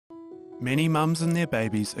Many mums and their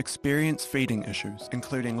babies experience feeding issues,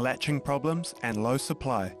 including latching problems and low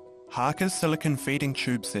supply. Haka's Silicone Feeding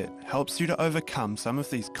Tube Set helps you to overcome some of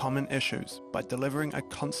these common issues by delivering a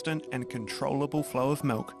constant and controllable flow of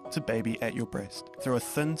milk to baby at your breast through a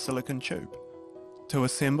thin silicone tube. To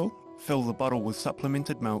assemble, fill the bottle with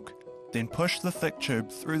supplemented milk, then push the thick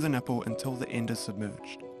tube through the nipple until the end is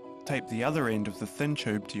submerged. Tape the other end of the thin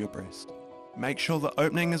tube to your breast. Make sure the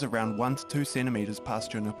opening is around 1 to 2 centimeters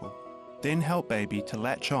past your nipple. Then help baby to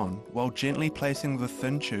latch on while gently placing the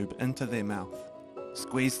thin tube into their mouth.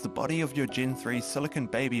 Squeeze the body of your Gen 3 silicone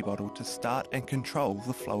baby bottle to start and control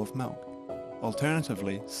the flow of milk.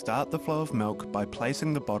 Alternatively, start the flow of milk by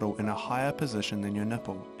placing the bottle in a higher position than your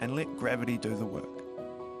nipple and let gravity do the work.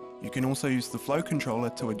 You can also use the flow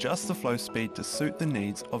controller to adjust the flow speed to suit the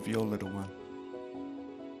needs of your little one.